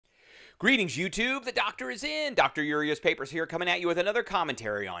Greetings, YouTube. The Doctor is in. Dr. Urias Papers here, coming at you with another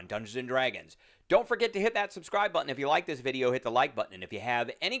commentary on Dungeons & Dragons. Don't forget to hit that subscribe button. If you like this video, hit the like button. And if you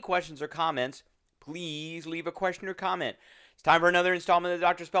have any questions or comments, please leave a question or comment. It's time for another installment of the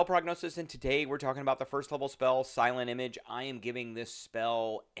Doctor Spell Prognosis, and today we're talking about the first level spell, Silent Image. I am giving this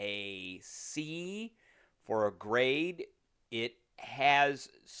spell a C for a grade. It has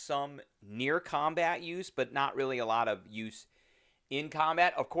some near combat use, but not really a lot of use in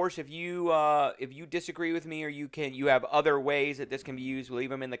combat. Of course, if you disagree with me, or you have other ways that this can be used, leave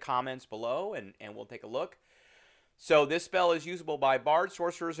them in the comments below, and we'll take a look. So this spell is usable by bards,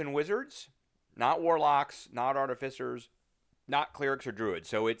 sorcerers, and wizards, not warlocks, not artificers, not clerics or druids.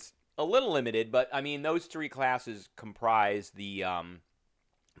 So it's a little limited, but I mean those three classes comprise the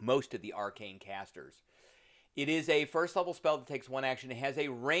most of the arcane casters. It is a first level spell that takes one action. It has a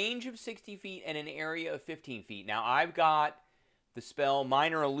range of 60 feet and an area of 15 feet. Now I've got the spell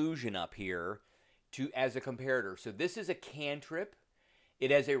Minor Illusion up here as a comparator. So this is a cantrip. It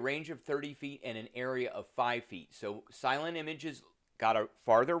has a range of 30 feet and an area of 5 feet. So Silent Image has got a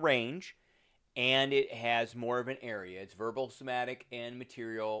farther range, and it has more of an area. It's verbal, somatic, and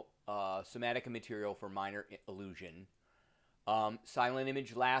material. Somatic and material for Minor Illusion. Silent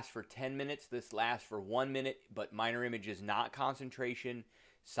Image lasts for 10 minutes. This lasts for 1 minute, but Minor Image is not concentration.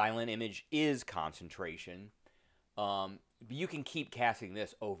 Silent Image is concentration. You can keep casting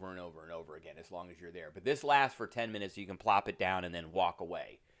this over and over and over again as long as you're there. But this lasts for 10 minutes, so you can plop it down and then walk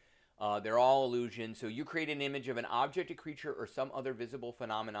away. They're all illusions. So you create an image of an object, a creature, or some other visible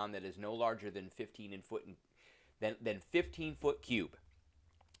phenomenon that is no larger than 15 foot cube.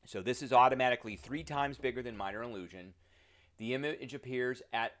 So this is automatically 3 times bigger than Minor Illusion. The image appears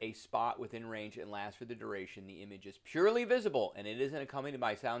at a spot within range and lasts for the duration. The image is purely visible, and it isn't accompanied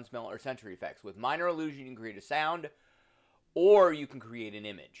by sound, smell, or sensory effects. With Minor Illusion, you can create a sound, or you can create an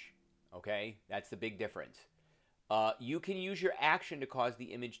image. Okay? That's the big difference. You can use your action to cause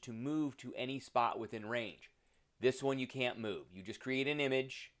the image to move to any spot within range. This one you can't move. You just create an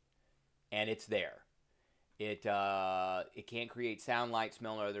image, and it's there. It can't create sound, light,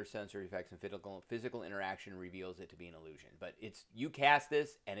 smell, or other sensory effects, and physical interaction reveals it to be an illusion. But you cast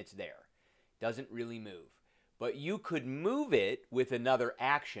this, and it's there. Doesn't really move. But you could move it with another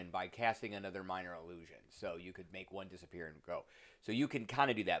action by casting another Minor Illusion. So you could make one disappear and go. So you can kind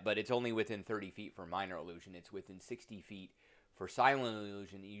of do that, but it's only within 30 feet for Minor Illusion. It's within 60 feet for Silent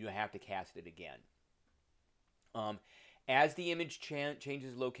Illusion. You have to cast it again. As the image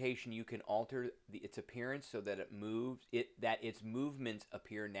changes location, you can alter its appearance so that its movements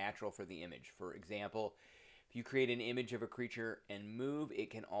appear natural for the image. For example, if you create an image of a creature and move, it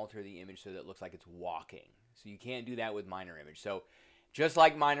can alter the image so that it looks like it's walking. So you can't do that with Minor Image. So just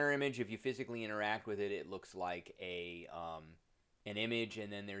like Minor Image, if you physically interact with it, it looks like an image,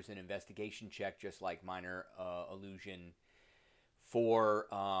 and then there's an investigation check, just like Minor Illusion, for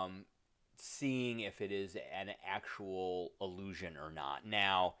seeing if it is an actual illusion or not.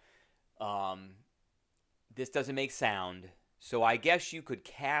 Now, this doesn't make sound, so I guess you could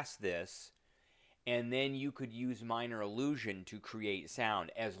cast this, and then you could use Minor Illusion to create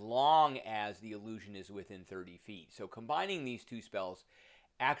sound, as long as the illusion is within 30 feet. So combining these two spells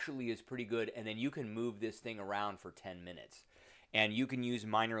actually is pretty good, and then you can move this thing around for 10 minutes. And you can use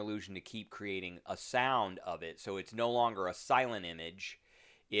Minor Illusion to keep creating a sound of it, so it's no longer a silent image.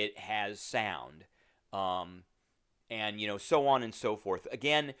 It has sound, and so on and so forth.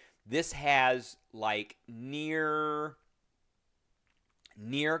 Again, this has like near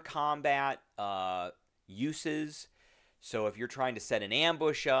combat uses. So if you're trying to set an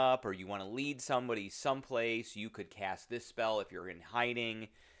ambush up, or you want to lead somebody someplace, you could cast this spell if you're in hiding,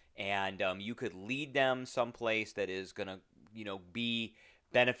 and you could lead them someplace that is going to be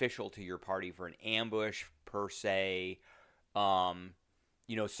beneficial to your party for an ambush per se.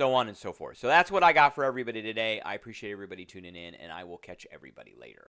 So on and so forth. So that's what I got for everybody today. I appreciate everybody tuning in, and I will catch everybody later.